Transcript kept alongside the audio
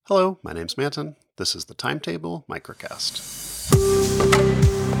Hello, my name's Manton. This is the Timetable Microcast.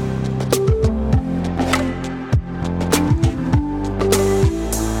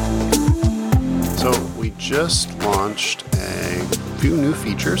 So we just launched a few new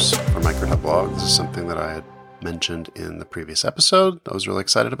features for Micro.blog. This is something that I had mentioned in the previous episode I was really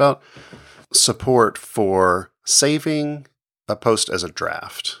excited about. Support for saving a post as a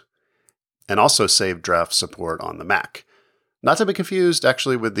draft, and also save draft support on the Mac. Not to be confused,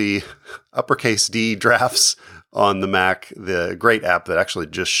 actually, with the uppercase D drafts on the Mac, the great app that actually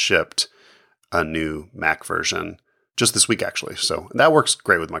just shipped a new Mac version just this week, actually. So that works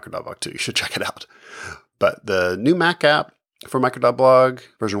great with Micro.blog too. You should check it out. But the new Mac app for Micro.blog,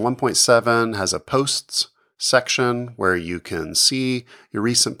 version 1.7, has a posts section where you can see your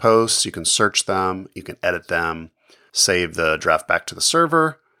recent posts, you can search them, you can edit them, save the draft back to the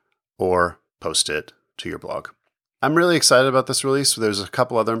server, or post it to your blog. I'm really excited about this release. There's a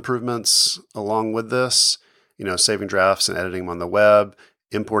couple other improvements along with this, saving drafts and editing them on the web,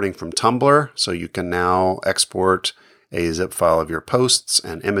 importing from Tumblr. So you can now export a zip file of your posts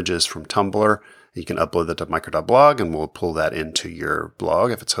and images from Tumblr. You can upload that to Micro.blog and we'll pull that into your blog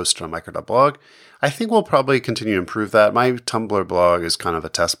if it's hosted on Micro.blog. I think we'll probably continue to improve that. My Tumblr blog is kind of a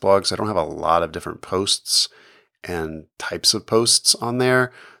test blog, so I don't have a lot of different posts and types of posts on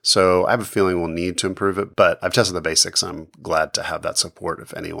there. So I have a feeling we'll need to improve it, but I've tested the basics. I'm glad to have that support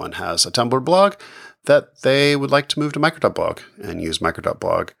if anyone has a Tumblr blog that they would like to move to Micro.blog and use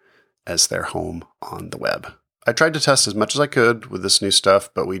Micro.blog as their home on the web. I tried to test as much as I could with this new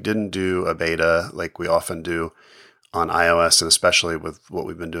stuff, but we didn't do a beta like we often do on iOS, and especially with what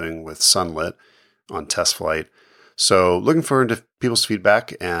we've been doing with Sunlit on test flight. So looking forward to people's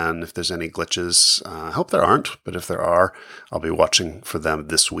feedback, and if there's any glitches, I hope there aren't, but if there are, I'll be watching for them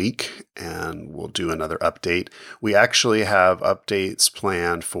this week, and we'll do another update. We actually have updates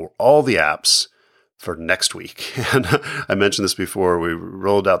planned for all the apps for next week. And I mentioned this before, we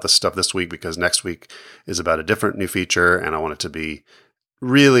rolled out the stuff this week because next week is about a different new feature, and I want it to be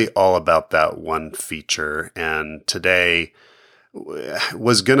really all about that one feature. And today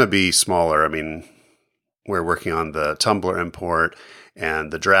was going to be smaller. I mean, we're working on the Tumblr import,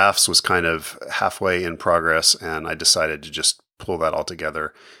 and the drafts was kind of halfway in progress, and I decided to just pull that all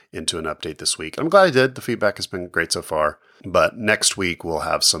together into an update this week. I'm glad I did. The feedback has been great so far. But next week, we'll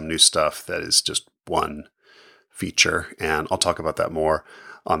have some new stuff that is just one feature, and I'll talk about that more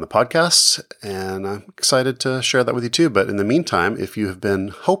on the podcast, and I'm excited to share that with you too. But in the meantime, if you have been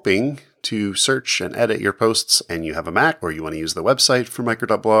hoping to search and edit your posts and you have a Mac or you want to use the website for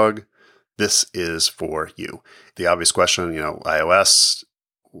Micro.blog, this is for you. The obvious question, iOS,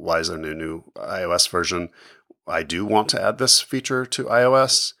 why is there a new iOS version? I do want to add this feature to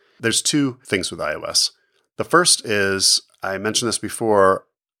iOS. There's two things with iOS. The first is, I mentioned this before,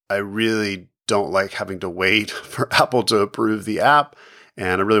 I really don't like having to wait for Apple to approve the app.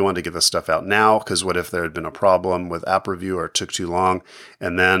 And I really wanted to get this stuff out now, because what if there had been a problem with app review or it took too long,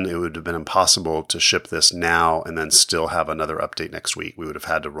 and then it would have been impossible to ship this now and then still have another update next week. We would have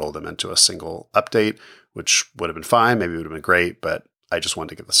had to roll them into a single update, which would have been fine. Maybe it would have been great, but I just wanted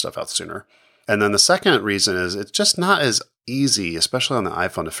to get the stuff out sooner. And then the second reason is it's just not as easy, especially on the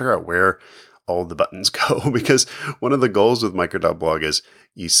iPhone, to figure out where all the buttons go, because one of the goals with Micro.blog is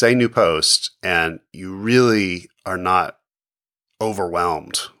you say new post and you really are not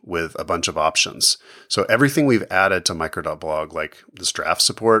overwhelmed with a bunch of options. So everything we've added to Micro.blog, like this draft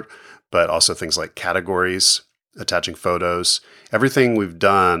support, but also things like categories, attaching photos, everything we've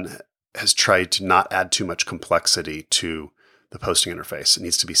done has tried to not add too much complexity to the posting interface. It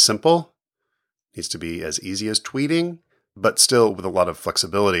needs to be simple, it needs to be as easy as tweeting, but still with a lot of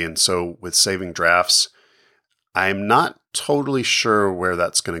flexibility. And so with saving drafts, I'm not totally sure where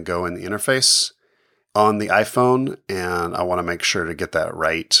that's going to go in the interface on the iPhone, and I want to make sure to get that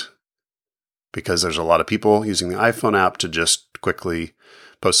right, because there's a lot of people using the iPhone app to just quickly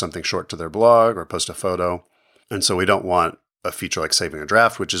post something short to their blog or post a photo. And so we don't want a feature like saving a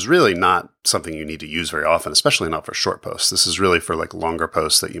draft, which is really not something you need to use very often, especially not for short posts. This is really for like longer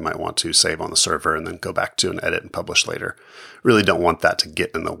posts that you might want to save on the server and then go back to and edit and publish later. Really don't want that to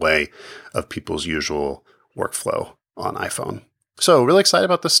get in the way of people's usual workflow on iPhone. So really excited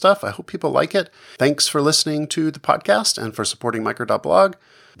about this stuff. I hope people like it. Thanks for listening to the podcast and for supporting Micro.blog.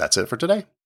 That's it for today.